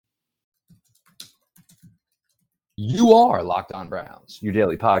You are Locked On Browns, your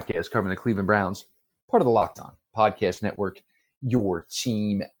daily podcast covering the Cleveland Browns, part of the Locked On Podcast Network, your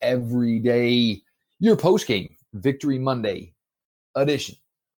team every day, your post-game Victory Monday edition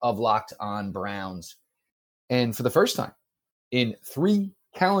of Locked On Browns. And for the first time in 3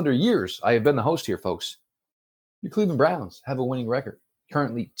 calendar years, I have been the host here, folks. Your Cleveland Browns have a winning record,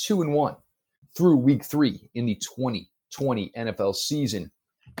 currently 2-1 through week 3 in the 2020 NFL season.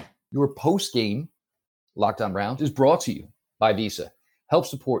 Your post-game Locked On Browns is brought to you by Visa. Help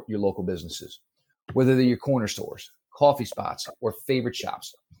support your local businesses, whether they're your corner stores, coffee spots, or favorite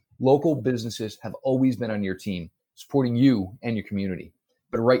shops. Local businesses have always been on your team, supporting you and your community.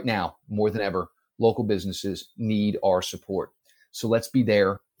 But right now, more than ever, local businesses need our support. So let's be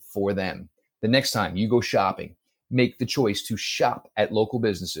there for them. The next time you go shopping, make the choice to shop at local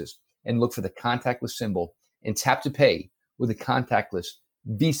businesses and look for the contactless symbol and tap to pay with a contactless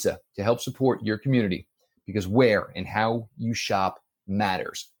Visa to help support your community. Because where and how you shop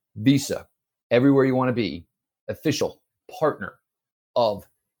matters. Visa, everywhere you want to be, official partner of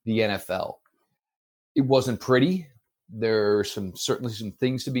the NFL. It wasn't pretty. There are certainly some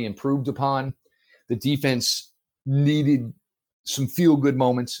things to be improved upon. The defense needed some feel-good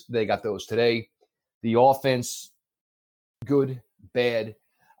moments. They got those today. The offense, good, bad.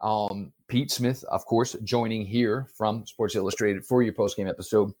 Pete Smith, of course, joining here from Sports Illustrated for your postgame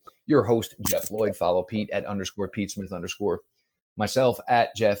episode. Your host, Jeff Lloyd. Follow Pete at _Pete Smith _ myself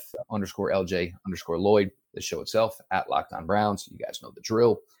at Jeff_LJ_Lloyd. The show itself at Locked On Browns. You guys know the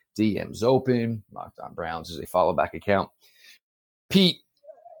drill. DM's open. Locked On Browns is a follow back account. Pete,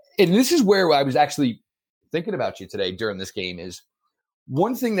 and this is where I was actually thinking about you today during this game, is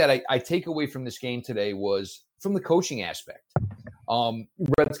one thing that I take away from this game today was from the coaching aspect.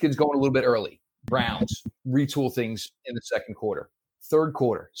 Redskins going a little bit early. Browns retool things in the second quarter. Third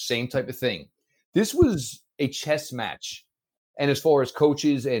quarter, same type of thing. This was a chess match. And as far as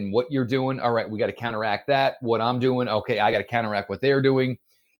coaches and what you're doing, all right, we got to counteract that. What I'm doing, okay, I got to counteract what they're doing.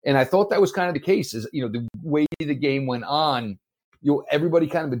 And I thought that was kind of the case. Is, you know, the way the game went on, you know, everybody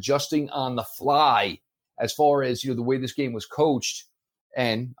kind of adjusting on the fly as far as, you know, the way this game was coached.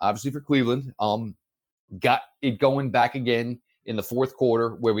 And obviously for Cleveland, got it going back again in the fourth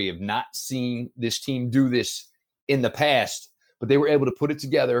quarter, where we have not seen this team do this in the past, but they were able to put it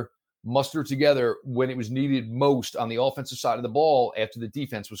together, muster together when it was needed most on the offensive side of the ball after the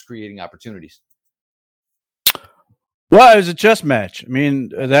defense was creating opportunities. Well, it was a chess match. I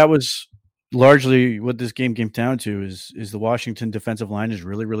mean, that was largely what this game came down to is the Washington defensive line is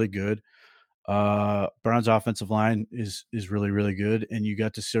really, really good. Browns offensive line is really, really good. And you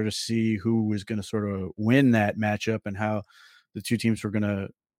got to sort of see who was going to sort of win that matchup and how the two teams were going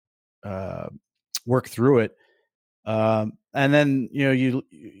to work through it. And then, you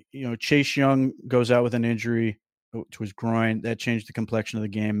know, Chase Young goes out with an injury to his groin. That changed the complexion of the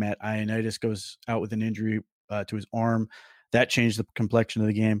game. Matt Ioannidis goes out with an injury to his arm. That changed the complexion of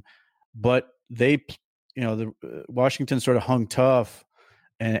the game. But they, you know, the Washington sort of hung tough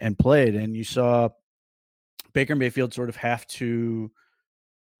and played. And you saw Baker Mayfield sort of have to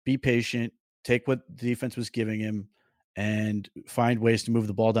be patient, take what the defense was giving him, and find ways to move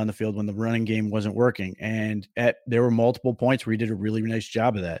the ball down the field when the running game wasn't working. And there were multiple points where he did a really nice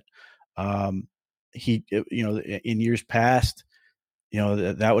job of that. He, you know, in years past, you know,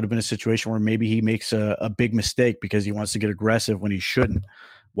 that would have been a situation where maybe he makes a big mistake because he wants to get aggressive when he shouldn't.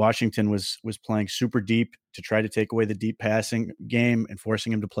 Washington was playing super deep to try to take away the deep passing game and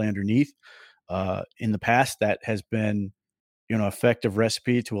forcing him to play underneath. In the past, that has been, you know, effective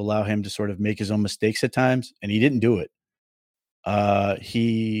recipe to allow him to sort of make his own mistakes at times, and he didn't do it.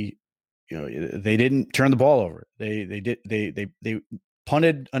 They didn't turn the ball over. They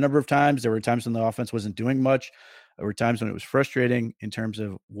punted a number of times. There were times when the offense wasn't doing much. There were times when it was frustrating in terms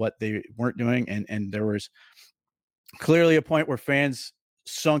of what they weren't doing. And there was clearly a point where fans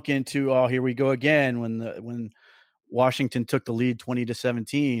sunk into, oh, here we go again, when Washington took the lead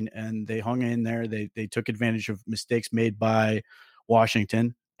 20-17 and they hung in there. They took advantage of mistakes made by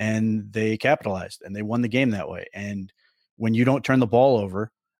Washington and they capitalized and they won the game that way. And when you don't turn the ball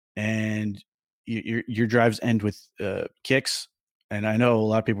over and your drives end with kicks, and I know a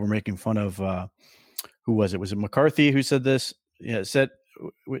lot of people were making fun of who was it? Was it McCarthy who said this? Yeah,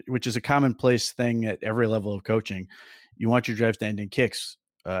 which is a commonplace thing at every level of coaching. You want your drives to end in kicks,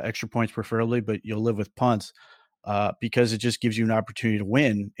 extra points preferably, but you'll live with punts because it just gives you an opportunity to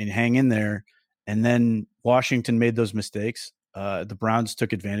win and hang in there. And then Washington made those mistakes. The Browns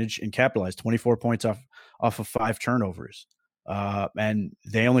took advantage and capitalized 24 points off of 5 turnovers. And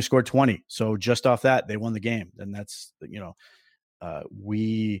they only scored 20. So just off that, they won the game. And that's,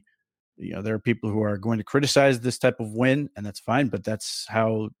 there are people who are going to criticize this type of win, and that's fine, but that's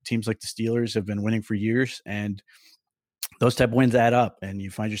how teams like the Steelers have been winning for years. And those type of wins add up, and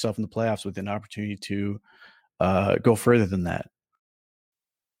you find yourself in the playoffs with an opportunity to go further than that.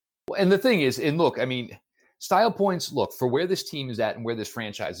 And the thing is, and look, I mean, style points, look, for where this team is at and where this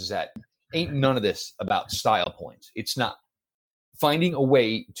franchise is at, ain't none of this about style points. It's not. Finding a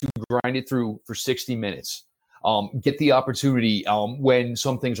way to grind it through for 60 minutes, get the opportunity when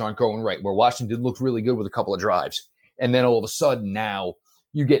some things aren't going right, where Washington looked really good with a couple of drives. And then all of a sudden now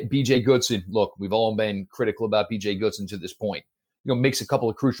you get B.J. Goodson. Look, we've all been critical about B.J. Goodson to this point. Makes a couple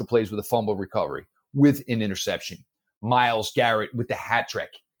of crucial plays with a fumble recovery, with an interception. Myles Garrett with the hat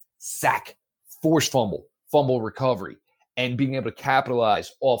trick, sack, forced fumble recovery, and being able to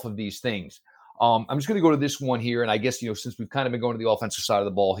capitalize off of these things. I'm just going to go to this one here, and I guess, since we've kind of been going to the offensive side of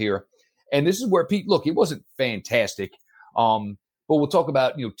the ball here, and this is where Pete, look, it wasn't fantastic, but we'll talk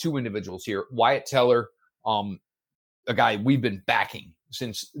about, two individuals here. Wyatt Teller, a guy we've been backing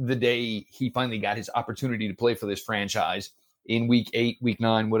since the day he finally got his opportunity to play for this franchise in week 8, week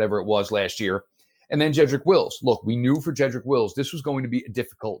 9, whatever it was last year. And then Jedrick Wills. Look, we knew for Jedrick Wills, this was going to be a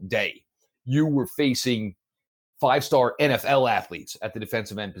difficult day. You were facing 5-star NFL athletes at the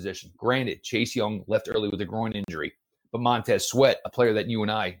defensive end position. Granted, Chase Young left early with a groin injury, but Montez Sweat, a player that you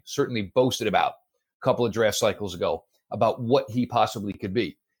and I certainly boasted about a couple of draft cycles ago, about what he possibly could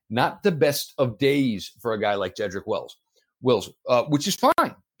be. Not the best of days for a guy like Jedrick Wills, which is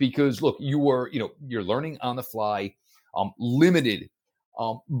fine because, look, you're learning on the fly, limited.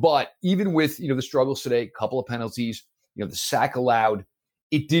 But even with, the struggles today, a couple of penalties, the sack allowed,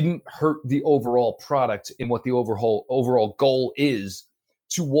 it didn't hurt the overall product and what the overall goal is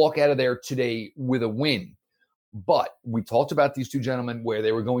to walk out of there today with a win. But we talked about these two gentlemen where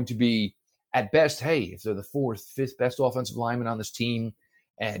they were going to be, at best, hey, if they're the 4th, 5th best offensive lineman on this team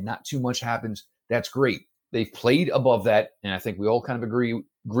and not too much happens, that's great. They've played above that, and I think we all kind of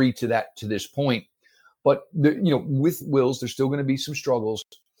agree to that to this point. But, with Wills, there's still going to be some struggles.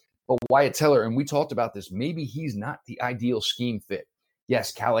 But Wyatt Teller, and we talked about this, maybe he's not the ideal scheme fit.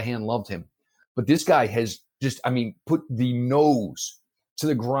 Yes, Callahan loved him. But this guy has just, put the nose to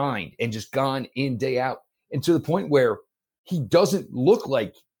the grind and just gone in, day out. And to the point where he doesn't look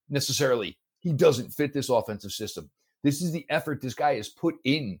like necessarily he doesn't fit this offensive system. This is the effort this guy has put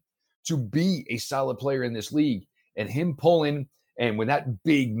in to be a solid player in this league. And him pulling, and with that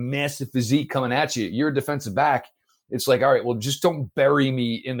big, massive physique coming at you, you're a defensive back. It's like, all right, well, just don't bury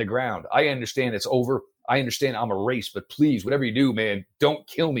me in the ground. I understand it's over. I understand I'm a race, but please, whatever you do, man, don't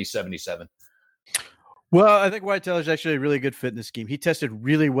kill me, 77. Well, I think Wyatt Teller is actually a really good fit in this scheme. He tested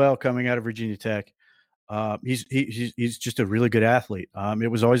really well coming out of Virginia Tech. He's just a really good athlete.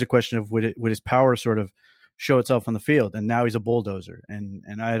 It was always a question of would his power sort of show itself on the field, and now he's a bulldozer.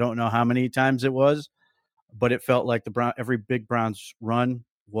 And I don't know how many times it was, but it felt like every big Browns run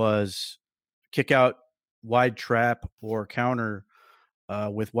was kick out, wide trap, or counter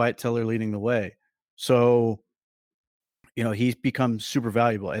with Wyatt Teller leading the way. So, he's become super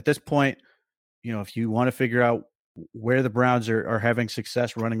valuable. At this point, if you want to figure out where the Browns are having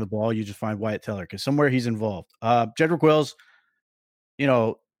success running the ball, you just find Wyatt Teller because somewhere he's involved. Jedrick Wills,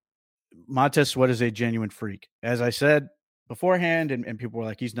 Montez Sweat is a genuine freak. As I said beforehand, and people were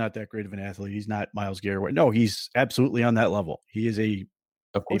like, he's not that great of an athlete. He's not Myles Garrett. No, he's absolutely on that level. He is a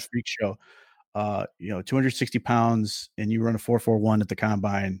freak show. 260 pounds, and you run a 4.41 at the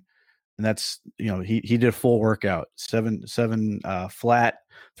combine. And that's, he did a full workout, seven flat,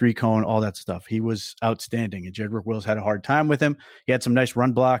 3 cone, all that stuff. He was outstanding. And Jedrick Wills had a hard time with him. He had some nice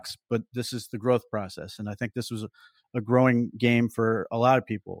run blocks, but this is the growth process. And I think this was a growing game for a lot of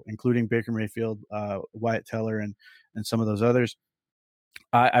people, including Baker Mayfield, Wyatt Teller, and some of those others.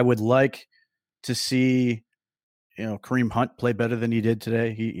 I would like to see, Kareem Hunt play better than he did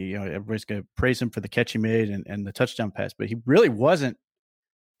today. He everybody's going to praise him for the catch he made and the touchdown pass, but he really wasn't.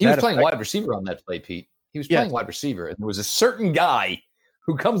 He was playing wide receiver on that play, Pete. He was playing wide receiver. And there was a certain guy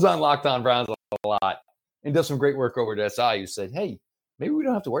who comes on Locked On Browns a lot and does some great work over at SI who said, hey, maybe we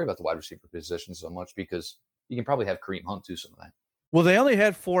don't have to worry about the wide receiver position so much because you can probably have Kareem Hunt do some of that. Well, they only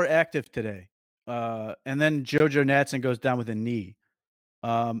had 4 active today. And then JoJo Natson goes down with a knee.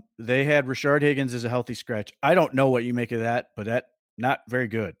 They had Rashard Higgins as a healthy scratch. I don't know what you make of that, but that not very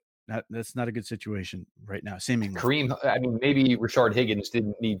good. That's not a good situation right now, seemingly. Kareem, maybe Rashard Higgins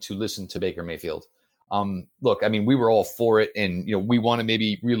didn't need to listen to Baker Mayfield. Look, we were all for it, and we want to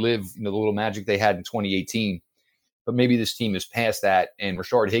maybe relive the little magic they had in 2018. But maybe this team is past that, and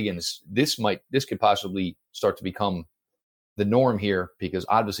Rashard Higgins, this could possibly start to become the norm here because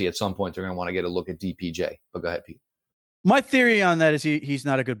obviously at some point they're going to want to get a look at DPJ. But go ahead, Pete. My theory on that is he's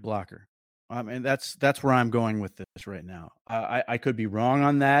not a good blocker. And that's where I'm going with this right now. I could be wrong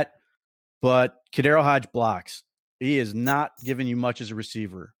on that, but Kadero Hodge blocks. He is not giving you much as a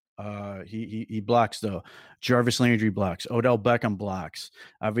receiver. He blocks though. Jarvis Landry blocks. Odell Beckham blocks.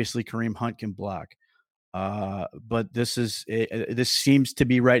 Obviously, Kareem Hunt can block. But this seems to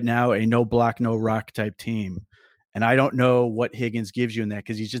be right now a no block, no rock type team. And I don't know what Higgins gives you in that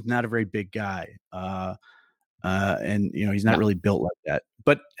because he's just not a very big guy. And he's not really built like that.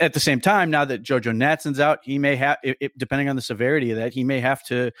 But at the same time, now that JoJo Natson's out, he may have, depending on the severity of that, he may have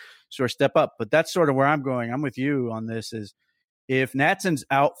to sort of step up. But that's sort of where I'm going. I'm with you on this. Is if Natson's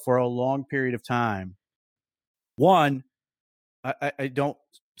out for a long period of time, one, I don't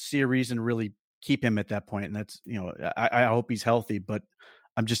see a reason to really keep him at that point. And that's, I hope he's healthy, but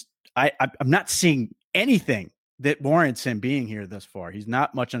I'm not seeing anything that warrants him being here thus far. He's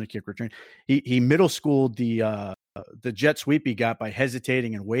not much on the kick return. He middle schooled the jet sweep he got by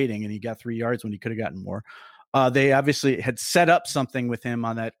hesitating and waiting, and he got 3 yards when he could have gotten more. They obviously had set up something with him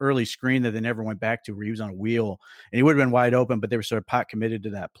on that early screen that they never went back to, where he was on a wheel and he would have been wide open, but they were sort of pot committed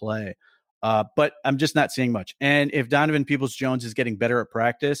to that play. But I'm just not seeing much. And if Donovan Peoples-Jones is getting better at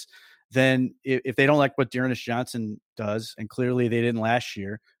practice, then if they don't like what D'Ernest Johnson does, and clearly they didn't last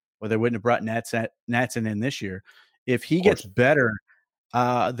year, or they wouldn't have brought Natson in this year. If he gets better,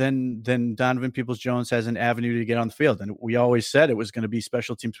 then Donovan Peoples-Jones has an avenue to get on the field. And we always said it was going to be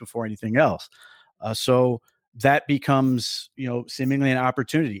special teams before anything else. So that becomes, seemingly an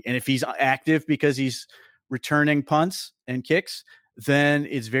opportunity. And if he's active because he's returning punts and kicks, then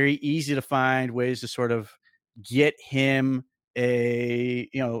it's very easy to find ways to sort of get him a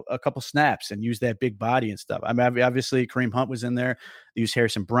couple snaps and use that big body and stuff. I mean, obviously Kareem Hunt was in there. They used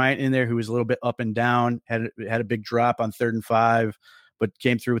Harrison Bryant in there, who was a little bit up and down, had a big drop on 3rd and 5, but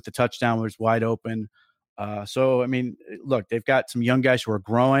came through with the touchdown, was wide open. So, I mean, look, they've got some young guys who are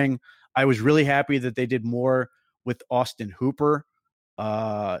growing. I was really happy that they did more with Austin Hooper.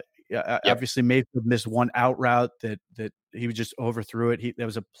 Obviously Mayfield missed one out route that he was just overthrew it. That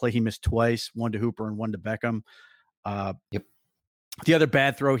was a play he missed twice, one to Hooper and one to Beckham. The other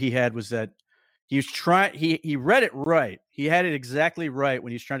bad throw he had was that he was trying. He read it right. He had it exactly right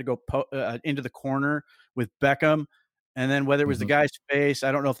when he was trying to go into the corner with Beckham, and then whether it was the guy's face,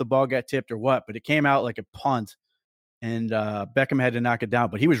 I don't know if the ball got tipped or what, but it came out like a punt, and Beckham had to knock it down.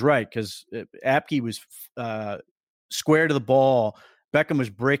 But he was right because Apke was square to the ball. Beckham was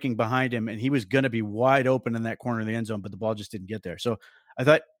breaking behind him, and he was going to be wide open in that corner of the end zone, but the ball just didn't get there. So I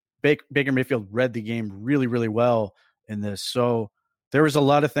thought Baker Mayfield read the game really, really well in this. So there was a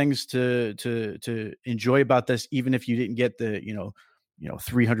lot of things to enjoy about this, even if you didn't get the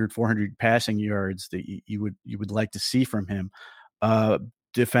 300, 400 passing yards that you would like to see from him.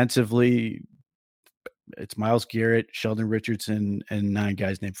 Defensively, it's Myles Garrett, Sheldon Richardson, and 9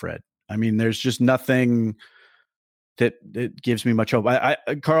 guys named Fred. I mean, there's just nothing that gives me much hope.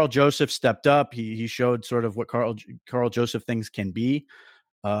 Carl Joseph stepped up. He showed sort of what Carl Joseph things can be.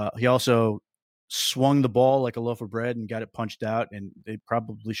 He also swung the ball like a loaf of bread and got it punched out, and they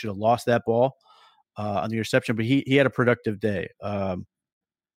probably should have lost that ball on the reception, but he had a productive day.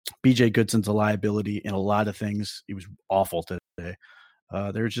 BJ Goodson's a liability in a lot of things. He was awful today.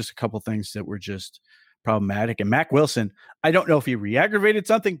 There were just a couple things that were just problematic. And Mack Wilson, I don't know if he re-aggravated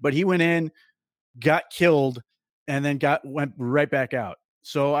something, but he went in, got killed, and then went right back out.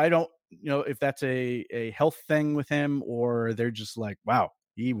 So I don't know if that's a health thing with him, or they're just like, wow,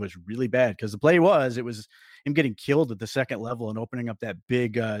 he was really bad. Because the play it was him getting killed at the second level and opening up that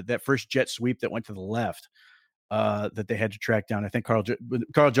big that first jet sweep that went to the left that they had to track down. I think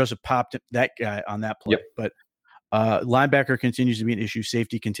Carl Joseph popped that guy on that play. Yep. But linebacker continues to be an issue.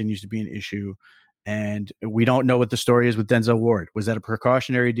 Safety continues to be an issue. And we don't know what the story is with Denzel Ward. Was that a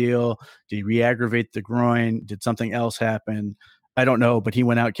precautionary deal? Did he re-aggravate the groin? Did something else happen? I don't know, but he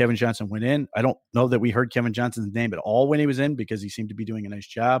went out. Kevin Johnson went in. I don't know that we heard Kevin Johnson's name at all when he was in, because he seemed to be doing a nice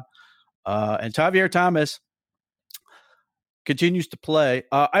job. And Tavier Thomas continues to play.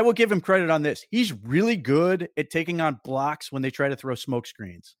 I will give him credit on this. He's really good at taking on blocks when they try to throw smoke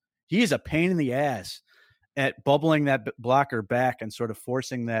screens. He is a pain in the ass at bubbling that blocker back and sort of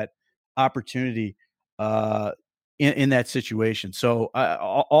forcing that opportunity in that situation. So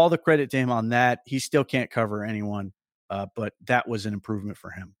all the credit to him on that. He still can't cover anyone, but that was an improvement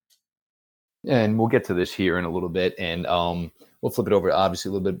for him. And we'll get to this here in a little bit, and we'll flip it over, obviously,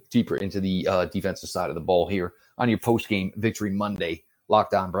 a little bit deeper into the defensive side of the ball here on your post-game Victory Monday.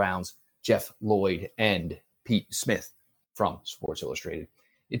 Locked On Browns, Jeff Lloyd and Pete Smith from Sports Illustrated.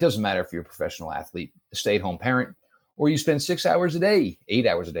 It doesn't matter if you're a professional athlete, a stay-at-home parent, or you spend 6 hours a day, 8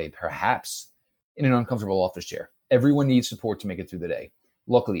 hours a day, perhaps, in an uncomfortable office chair. Everyone needs support to make it through the day.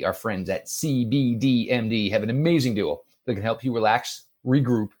 Luckily, our friends at CBDMD have an amazing duo that can help you relax,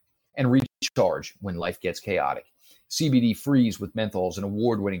 regroup, and recharge when life gets chaotic. CBD Freeze with menthol is an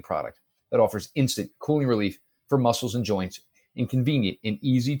award-winning product that offers instant cooling relief for muscles and joints in convenient and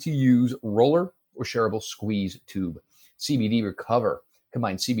easy-to-use roller or shareable squeeze tube. CBD Recover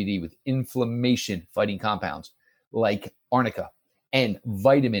combines CBD with inflammation-fighting compounds like arnica and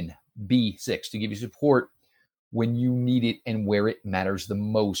vitamin B6 to give you support when you need it and where it matters the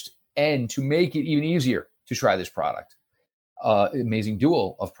most. And to make it even easier to try this product, amazing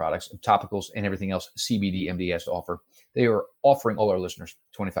duo of products, topicals, and everything else CBD MD has to offer. They are offering all our listeners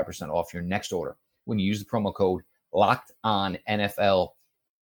 25% off your next order when you use the promo code Locked On NFL,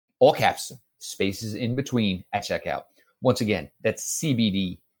 all caps, spaces in between at checkout. Once again, that's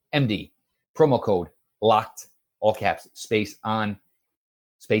CBD MD, promo code Locked, all caps, space on,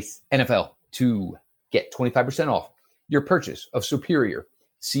 space NFL to get 25% off your purchase of superior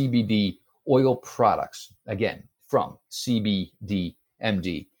CBD oil products. Again, from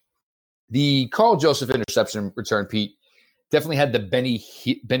CBDMD. The Karl Joseph interception return, Pete, definitely had the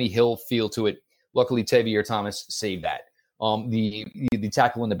Benny Hill feel to it. Luckily, Tavierre Thomas saved that. The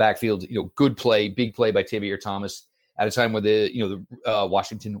tackle in the backfield, good play, big play by Tavierre Thomas at a time where the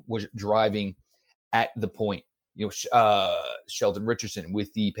Washington was driving at the point. Sheldon Richardson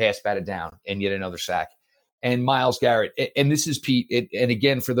with the pass batted down and yet another sack. And Myles Garrett, and this is Pete, and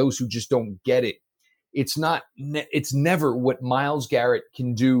again, for those who just don't get it, it's never what Myles Garrett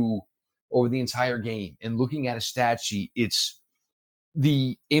can do over the entire game. And looking at a stat sheet, it's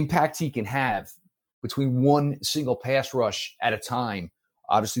the impact he can have between one single pass rush at a time.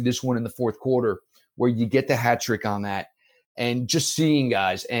 Obviously, this one in the fourth quarter, where you get the hat trick on that. And just seeing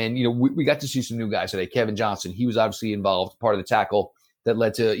guys, and we got to see some new guys today. Kevin Johnson, he was obviously involved, part of the tackle that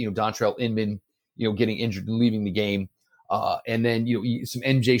led to Dontrell Inman, getting injured and leaving the game. And then some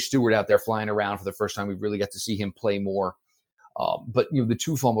MJ Stewart out there flying around for the first time. We really got to see him play more. But the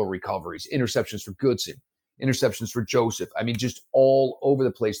two fumble recoveries, interceptions for Goodson, interceptions for Joseph. I mean, just all over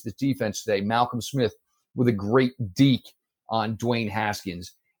the place. The defense today. Malcolm Smith with a great deke on Dwayne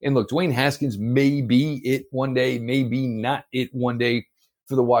Haskins. And look, Dwayne Haskins may be it one day, maybe not it one day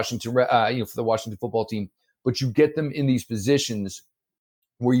for the Washington, for the Washington football team. But you get them in these positions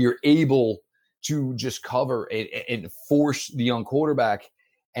where you're able to just cover and force the young quarterback.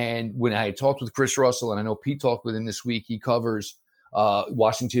 And when I talked with Chris Russell, and I know Pete talked with him this week, he covers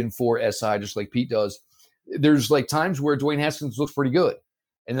Washington for SI just like Pete does. There's like times where Dwayne Haskins looks pretty good,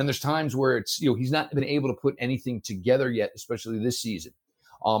 and then there's times where it's he's not been able to put anything together yet, especially this season.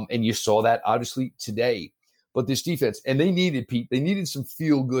 And you saw that obviously today. But this defense, and they needed, Pete, they needed some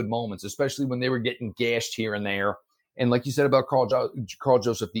feel-good moments, especially when they were getting gashed here and there. And like you said about Karl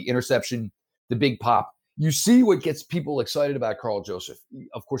Joseph, the interception, the big pop, you see what gets people excited about Karl Joseph.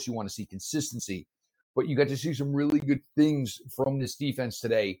 Of course, you want to see consistency, but you got to see some really good things from this defense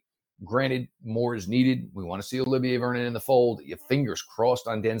today. Granted, more is needed. We want to see Olivier Vernon in the fold. Your fingers crossed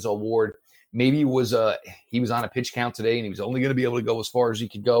on Denzel Ward. Maybe he was on a pitch count today and he was only going to be able to go as far as he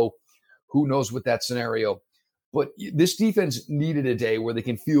could go. Who knows with that scenario? But this defense needed a day where they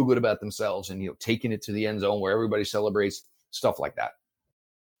can feel good about themselves and taking it to the end zone where everybody celebrates, stuff like that.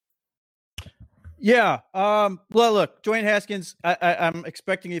 Yeah. Well, look, Dwayne Haskins, I'm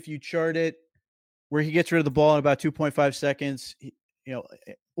expecting if you chart it where he gets rid of the ball in about 2.5 seconds,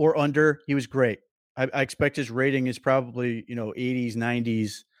 or under, he was great. I expect his rating is probably 80s,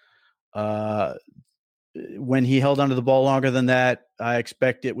 90s. When he held onto the ball longer than that, I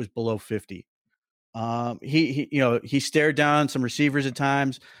expect it was below 50. He stared down some receivers at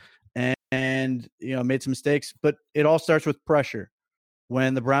times and made some mistakes, but it all starts with pressure.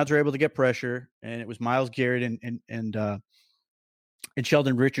 When the Browns were able to get pressure, and it was Myles Garrett and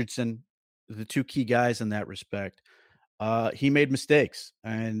Sheldon Richardson, the two key guys in that respect, he made mistakes,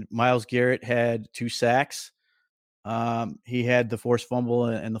 and Myles Garrett had 2 sacks. He had the forced fumble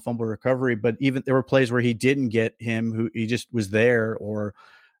and the fumble recovery, but even there were plays where he didn't get him, who he just was there or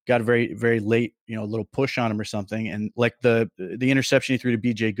got a very, very late, little push on him or something. And like the interception he threw to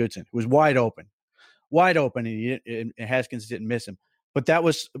BJ Goodson, it was wide open, and Haskins didn't miss him. But that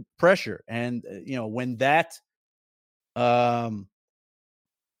was pressure. And, when that,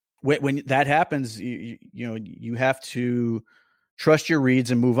 when that happens, you have to trust your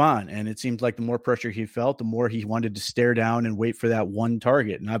reads and move on. And it seemed like the more pressure he felt, the more he wanted to stare down and wait for that one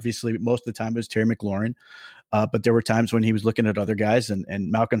target. And obviously most of the time it was Terry McLaurin. But there were times when he was looking at other guys,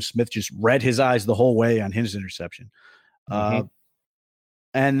 and Malcolm Smith just read his eyes the whole way on his interception. Mm-hmm.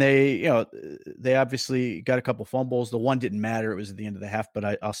 And they obviously got a couple fumbles. The one didn't matter. It was at the end of the half,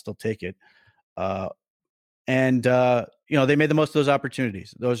 but I'll still take it. they made the most of those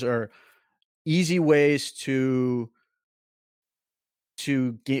opportunities. Those are easy ways to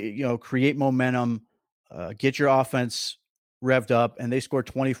get, create momentum, get your offense revved up, and they scored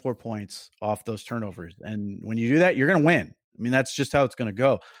 24 points off those turnovers. And when you do that, you're going to win. I mean, that's just how it's going to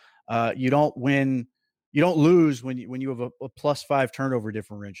go. You don't lose when you have a +5 turnover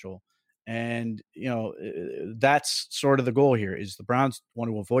differential. And, that's sort of the goal here is the Browns want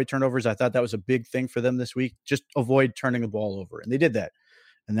to avoid turnovers. I thought that was a big thing for them this week. Just avoid turning the ball over. And they did that.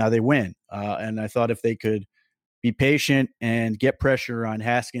 And now they win. And I thought if they could be patient and get pressure on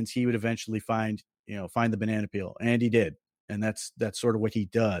Haskins, he would eventually find the banana peel. And he did. And that's sort of what he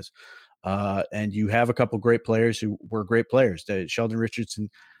does. And you have a couple great players who were great players. Sheldon Richardson,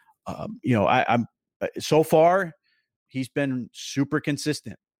 I'm so far, he's been super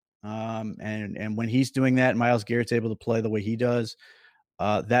consistent. And when he's doing that, Myles Garrett's able to play the way he does,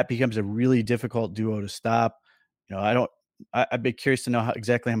 that becomes a really difficult duo to stop. I'd be curious to know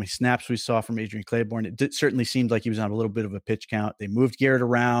exactly how many snaps we saw from Adrian Claiborne. It certainly seemed like he was on a little bit of a pitch count. They moved Garrett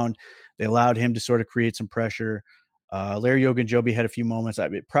around. They allowed him to sort of create some pressure. Larry Ogunjobi had a few moments.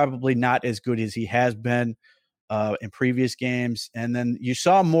 Probably not as good as he has been in previous games. And then you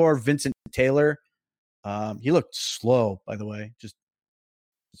saw more Vincent Taylor. He looked slow, by the way, just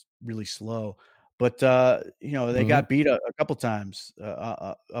really slow. But, they got beat a couple times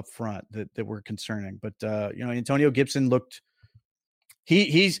up front that were concerning. But, Antonio Gibson looked –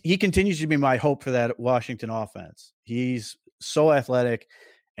 he continues to be my hope for that Washington offense. He's so athletic,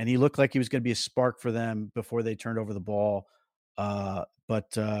 and he looked like he was going to be a spark for them before they turned over the ball. It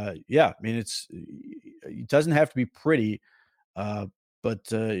doesn't have to be pretty,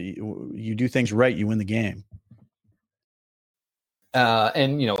 but you do things right, you win the game.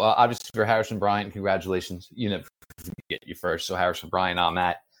 Obviously for Harrison Bryant, congratulations. You never get you first. So Harrison Bryant on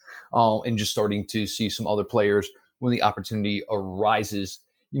that. And just starting to see some other players when the opportunity arises,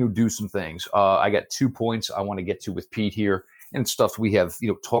 do some things. I got 2 points I want to get to with Pete here and stuff we have,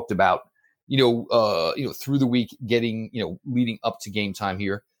 talked about, through the week getting, leading up to game time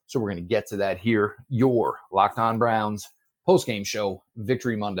here. So we're going to get to that here. Your Locked On Browns post-game show,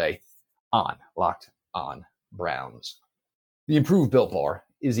 Victory Monday on Locked On Browns. The improved Built Bar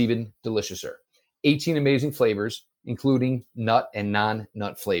is even deliciouser. 18 amazing flavors, including nut and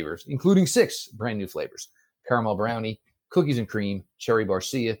non-nut flavors, including 6 brand new flavors. Caramel brownie, cookies and cream, cherry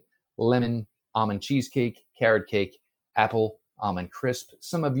barcia, lemon, almond cheesecake, carrot cake, apple, almond crisp,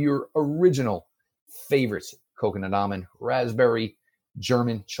 some of your original favorites, coconut almond, raspberry,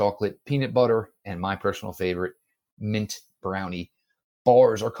 German chocolate, peanut butter, and my personal favorite, mint brownie.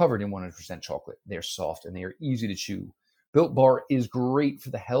 Bars are covered in 100% chocolate. They're soft and they are easy to chew. Built Bar is great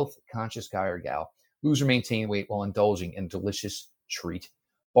for the health-conscious guy or gal. Lose or maintain weight while indulging in a delicious treat.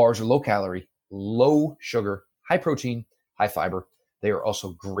 Bars are low-calorie, low-sugar, high-protein, high-fiber. They are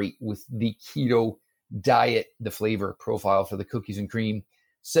also great with the keto diet. The flavor profile for the cookies and cream,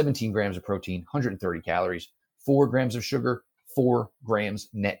 17 grams of protein, 130 calories, 4 grams of sugar, 4 grams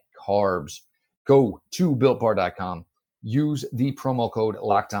net carbs. Go to BuiltBar.com. Use the promo code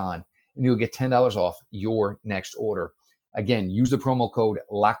LOCKEDON, and you'll get $10 off your next order. Again, use the promo code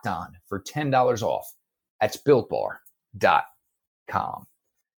LOCKEDON for $10 off. That's BuiltBar.com.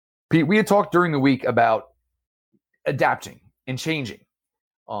 Pete, we had talked during the week about adapting and changing.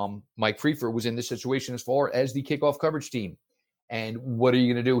 Mike Friefer was in this situation as far as the kickoff coverage team. And what are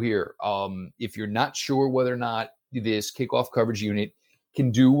you going to do here? If you're not sure whether or not this kickoff coverage unit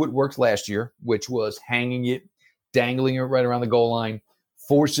can do what worked last year, which was hanging it, dangling it right around the goal line,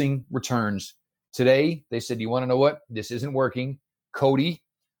 forcing returns. Today, they said, you want to know what? This isn't working. Cody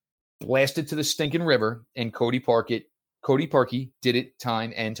blasted to the stinking river, and Cody Parkey did it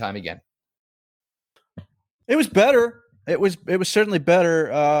time and time again. It was better. It was certainly better.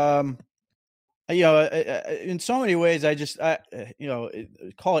 In so many ways,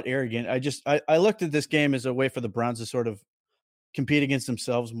 call it arrogant. I looked at this game as a way for the Browns to sort of compete against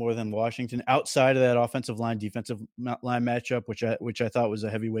themselves more than Washington outside of that offensive line, defensive line matchup, which I thought was a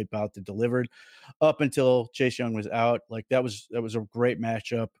heavyweight bout that delivered up until Chase Young was out. Like that was a great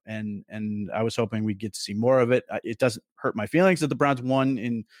matchup. And I was hoping we'd get to see more of it. It doesn't hurt my feelings that the Browns won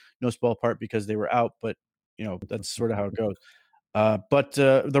in no small part because they were out, but that's sort of how it goes. But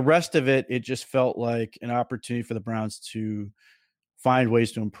the rest of it, it just felt like an opportunity for the Browns to find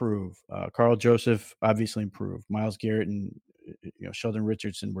ways to improve. Carl Joseph obviously improved. Myles Garrett and Sheldon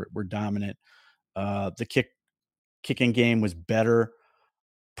Richardson were dominant. The kicking game was better.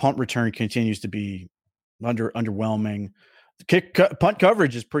 Punt return continues to be underwhelming. The punt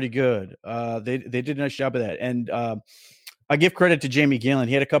coverage is pretty good. They did a nice job of that. And I give credit to Jamie Gillen.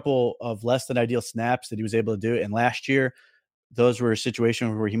 He had a couple of less than ideal snaps that he was able to do. And last year, those were a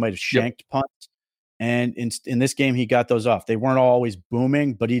situation where he might have shanked punts. And in this game, he got those off. They weren't always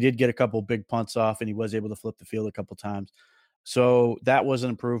booming, but he did get a couple big punts off, and he was able to flip the field a couple times. So that was an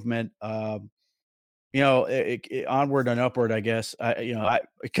improvement. Onward and upward, I guess.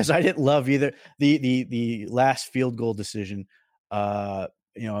 Because I didn't love either the last field goal decision.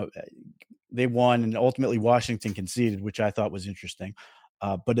 They won, and ultimately Washington conceded, which I thought was interesting.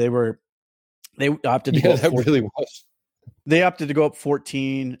 But they opted to go. That really was. They opted to go up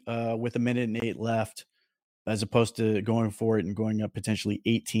 14 with 1:08 left, as opposed to going for it and going up potentially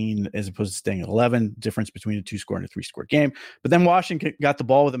 18, as opposed to staying at 11. Difference between a 2-score and a 3-score game. But then Washington got the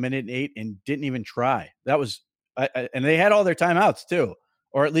ball with 1:08 and didn't even try. That was, and they had all their timeouts too,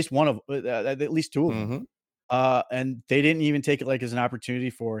 or at least at least two of them. And they didn't even take it like as an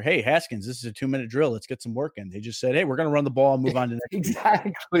opportunity for, hey, Haskins, this is a 2-minute drill. Let's get some work in. They just said, hey, we're going to run the ball and move on to the next.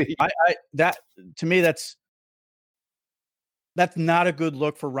 Exactly. That to me, that's not a good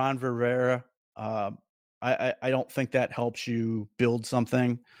look for Ron Rivera. I don't think that helps you build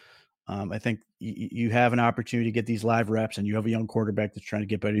something. I think you have an opportunity to get these live reps, and you have a young quarterback that's trying to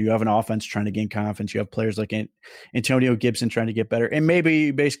get better. You have an offense trying to gain confidence. You have players like Antonio Gibson trying to get better. And maybe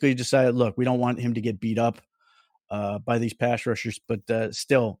you basically decided, look, we don't want him to get beat up by these pass rushers. But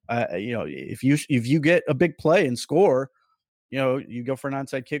still, if you get a big play and score, you go for an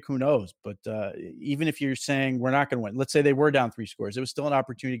onside kick, who knows? But even if you're saying we're not going to win, let's say they were down 3 scores, it was still an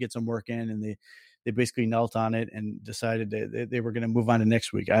opportunity to get some work in, and they basically knelt on it and decided they were going to move on to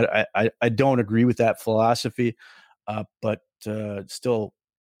next week. I don't agree with that philosophy, but still,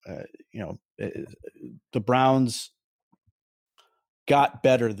 the Browns got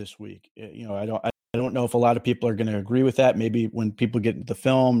better this week. I don't know if a lot of people are going to agree with that. Maybe when people get into the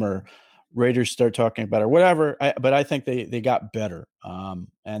film or Raiders start talking about it or whatever, but I think they got better.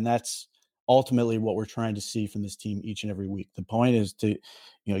 And that's ultimately what we're trying to see from this team each and every week. The point is to,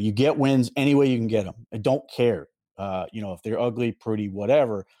 you get wins any way you can get them. I don't care, if they're ugly, pretty,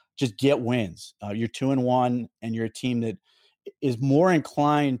 whatever, just get wins. You're 2-1, and you're a team that is more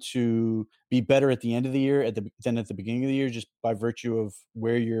inclined to be better at the end of the year than at the beginning of the year, just by virtue of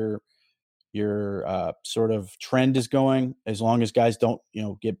where your sort of trend is going, as long as guys don't,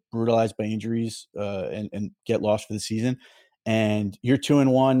 get brutalized by injuries and get lost for the season. And you're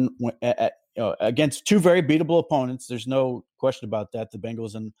 2-1 against two very beatable opponents. There's no question about that. The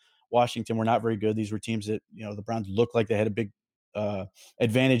Bengals and Washington were not very good. These were teams that, the Browns looked like they had a big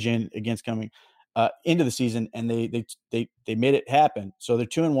advantage against coming into the season, and they made it happen. So they're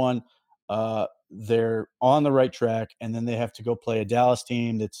 2-1. They're on the right track, and then they have to go play a Dallas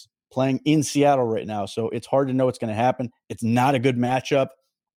team that's playing in Seattle right now. So it's hard to know what's going to happen. It's not a good matchup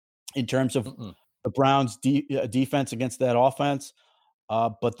in terms of the Browns defense against that offense.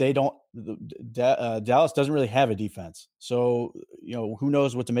 But they don't, Dallas doesn't really have a defense. So, who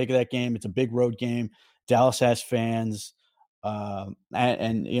knows what to make of that game. It's a big road game. Dallas has fans.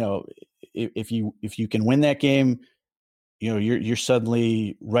 If you can win that game, you're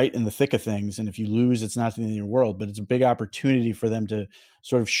suddenly right in the thick of things. And if you lose, it's not the end of your world, but it's a big opportunity for them to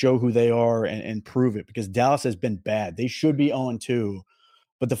sort of show who they are and prove it, because Dallas has been bad. They should be 0-2,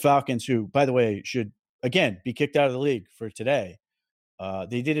 but the Falcons, who, by the way, should again be kicked out of the league for today.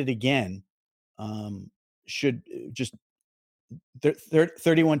 They did it again. Should just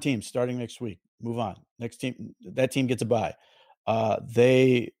 31 teams starting next week. Move on. Next team, that team gets a bye.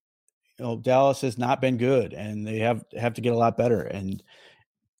 Dallas has not been good, and they have to get a lot better. And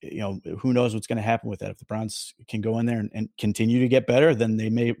who knows what's going to happen with that. If the Browns can go in there and continue to get better, then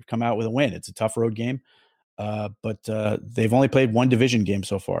they may come out with a win. It's a tough road game, but they've only played one division game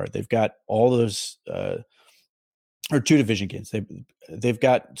so far. They've got all those. Or 2 division games. They've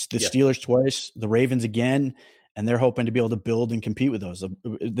got the Steelers twice, the Ravens again, and they're hoping to be able to build and compete with those.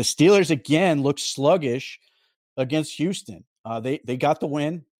 The Steelers again look sluggish against Houston. They got the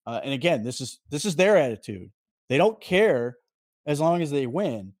win, and again, this is their attitude. They don't care as long as they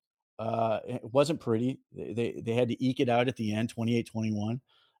win. It wasn't pretty. They had to eke it out at the end, 28-21,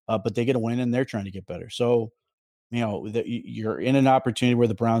 but they get a win, and they're trying to get better. So, you're in an opportunity where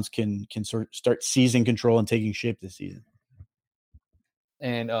the Browns can sort of start seizing control and taking shape this season.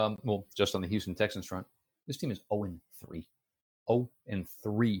 And just on the Houston Texans front, this team is 0-3.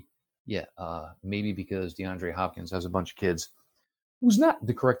 0-3. Yeah, maybe because DeAndre Hopkins has a bunch of kids. It was not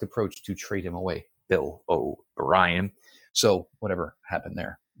the correct approach to trade him away, Bill O'Brien. So whatever happened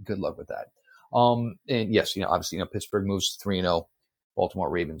there, good luck with that. And yes, obviously, Pittsburgh moves 3-0. Baltimore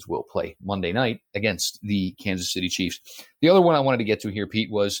Ravens will play Monday night against the Kansas City Chiefs. The other one I wanted to get to here, Pete,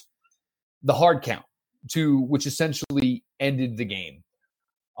 was the hard count, which essentially ended the game.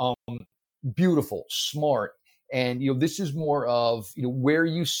 Beautiful, smart. And, this is more of, where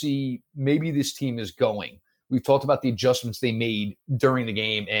you see maybe this team is going. We've talked about the adjustments they made during the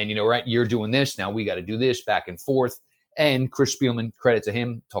game. And, right, you're doing this. Now we got to do this back and forth. And Chris Spielman, credit to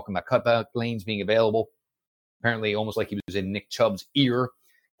him, talking about cutback lanes being available. Apparently almost like he was in Nick Chubb's ear.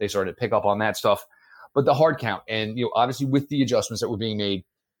 They started to pick up on that stuff. But the hard count and, obviously with the adjustments that were being made,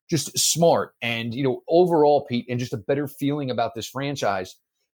 just smart. And, overall, Pete, and just a better feeling about this franchise.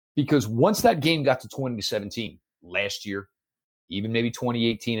 Because once that game got to 20-17 last year, even maybe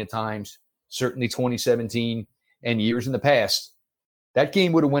 2018 at times, certainly 2017 and years in the past, that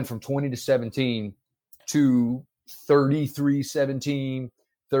game would have went from 20-17 to 33-17,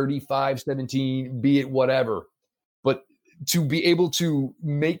 35-17, be it whatever. But to be able to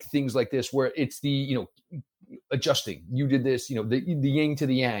make things like this where it's the, adjusting, you did this, the yin to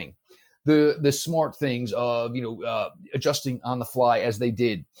the yang, the smart things of, adjusting on the fly as they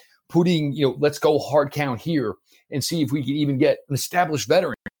did, putting, let's go hard count here and see if we can even get an established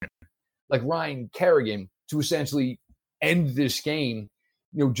veteran like Ryan Kerrigan to essentially end this game,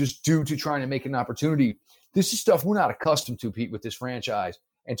 just due to trying to make an opportunity. This is stuff we're not accustomed to, Pete, with this franchise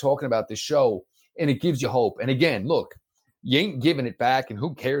and talking about this show, and it gives you hope. And again, look, you ain't giving it back, and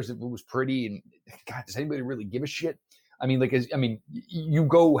who cares if it was pretty? And God, does anybody really give a shit? You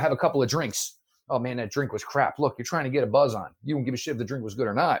go have a couple of drinks. Oh man, that drink was crap. Look, you're trying to get a buzz on. You don't give a shit if the drink was good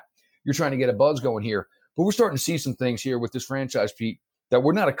or not. You're trying to get a buzz going here. But we're starting to see some things here with this franchise, Pete, that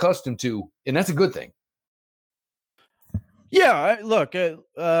we're not accustomed to, and that's a good thing. Yeah, look,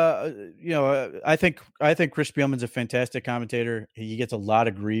 I think Chris Spielman's a fantastic commentator. He gets a lot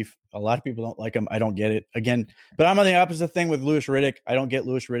of grief. A lot of people don't like him. I don't get it. Again, but I'm on the opposite thing with Louis Riddick. I don't get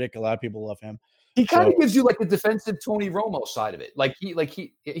Louis Riddick. A lot of people love him. He kind of gives you like the defensive Tony Romo side of it. He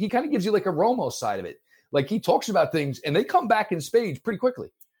kind of gives you like a Romo side of it. Like he talks about things and they come back in spades pretty quickly.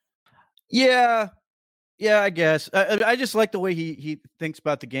 Yeah, I guess. I just like the way he thinks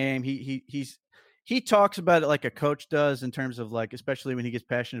about the game. He talks about it like a coach does in terms of like, especially when he gets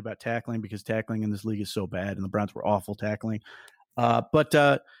passionate about tackling, because tackling in this league is so bad and the Browns were awful tackling.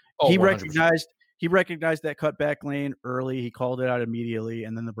 He recognized that cutback lane early. He called it out immediately,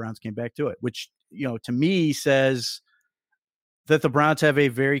 and then the Browns came back to it, which, to me says that the Browns have a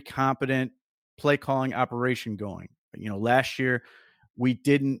very competent play calling operation going. Last year we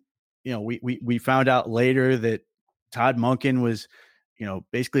didn't, we found out later that Todd Monken was,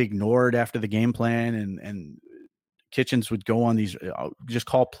 basically ignored after the game plan, and Kitchens would go on these, just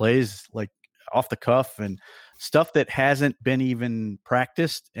call plays like off the cuff and stuff that hasn't been even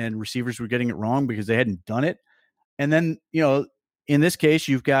practiced, and receivers were getting it wrong because they hadn't done it. And then, in this case,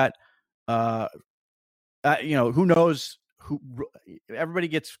 you've got, who knows who, everybody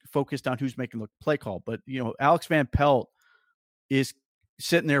gets focused on who's making the play call, but Alex Van Pelt is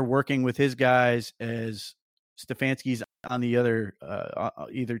sitting there working with his guys as Stefanski's on the other,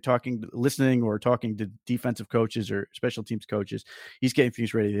 either listening or talking to defensive coaches or special teams coaches. He's getting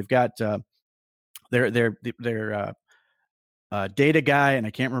things ready. They've got their data guy, and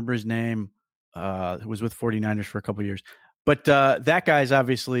I can't remember his name, who was with 49ers for a couple of years. But that guy's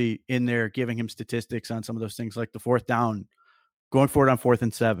obviously in there giving him statistics on some of those things, like the fourth down, going for it on 4th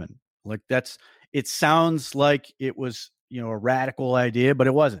and 7. Like it sounds like it was, a radical idea, but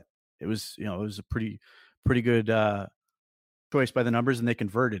it wasn't. It was, it was a pretty good choice by the numbers, and they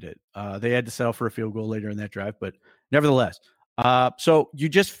converted it. They had to settle for a field goal later in that drive, but nevertheless. So you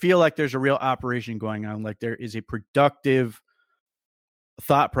just feel like there's a real operation going on, like there is a productive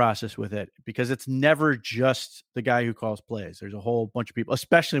thought process with it, because it's never just the guy who calls plays. There's a whole bunch of people,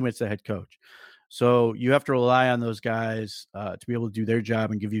 especially when it's the head coach. So you have to rely on those guys to be able to do their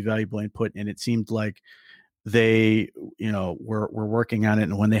job and give you valuable input. And it seemed like they, were working on it.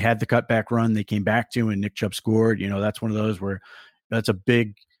 And when they had the cutback run, they came back to, and Nick Chubb scored. That's one of those where that's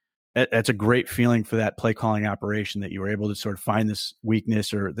a great feeling for that play calling operation, that you were able to sort of find this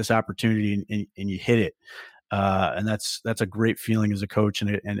weakness or this opportunity and you hit it. And that's a great feeling as a coach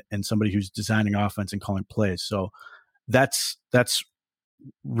and somebody who's designing offense and calling plays. So that's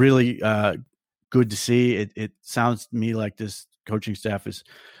really good to see. It sounds to me like this coaching staff is,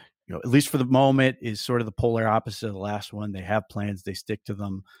 at least for the moment, is sort of the polar opposite of the last one. They have plans, they stick to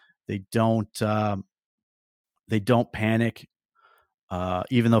them. They don't panic,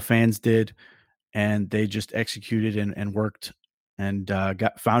 even though fans did, and they just executed and worked and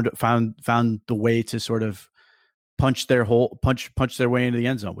found the way to sort of punch their way into the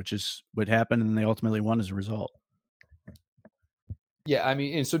end zone, which is what happened, and they ultimately won as a result. Yeah,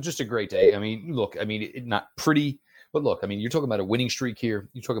 and so just a great day. Look, not pretty, but look, you're talking about a winning streak here.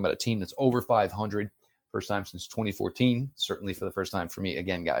 You're talking about a team that's over 500, First time since 2014. Certainly for the first time for me,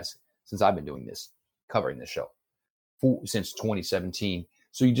 again, guys, since I've been doing this, covering this show since 2017.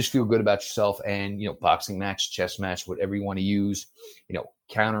 So you just feel good about yourself, and, boxing match, chess match, whatever you want to use,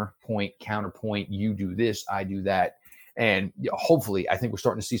 counterpoint, you do this, I do that. And hopefully, I think we're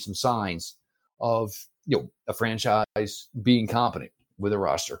starting to see some signs of, a franchise being competent with a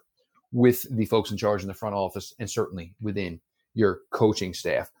roster, with the folks in charge in the front office, and certainly within your coaching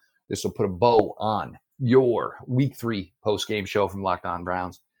staff. This will put a bow on your Week 3 post-game show from Locked On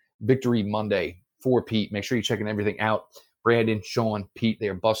Browns. Victory Monday for Pete. Make sure you're checking everything out. Brandon, Sean, Pete, they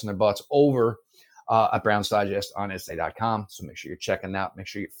are busting their butts over at Browns Digest on SA.com. So make sure you're checking out. Make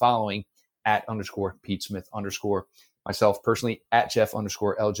sure you're following at _Pete Smith _ myself personally at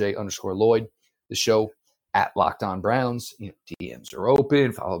Jeff_LJ_Lloyd. The show at Locked On Browns. DMs are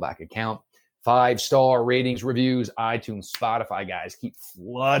open. Follow back account. 5-star ratings, reviews, iTunes, Spotify, guys. Keep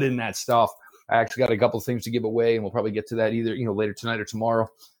flooding that stuff. I actually got a couple of things to give away, and we'll probably get to that either later tonight or tomorrow.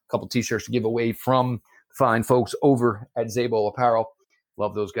 A couple T-shirts to give away from fine folks over at Zabol Apparel.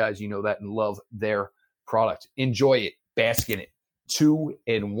 Love those guys. You know that, and love their product. Enjoy it. Bask in it.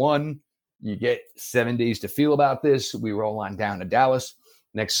 2-1. You get 7 days to feel about this. We roll on down to Dallas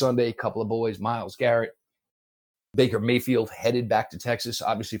next Sunday. A couple of boys, Myles Garrett, Baker Mayfield, headed back to Texas.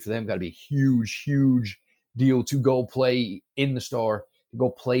 Obviously, for them, got to be a huge, huge deal to go play in the Star, to go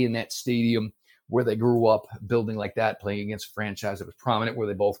play in that stadium where they grew up, building like that, playing against a franchise that was prominent where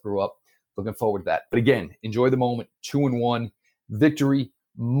they both grew up. Looking forward to that. But again, enjoy the moment. 2-1. Victory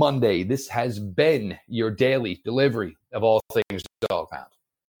Monday. This has been your daily delivery of all things Dog Pound.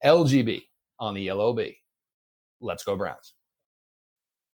 LGB on the LOB. Let's go Browns.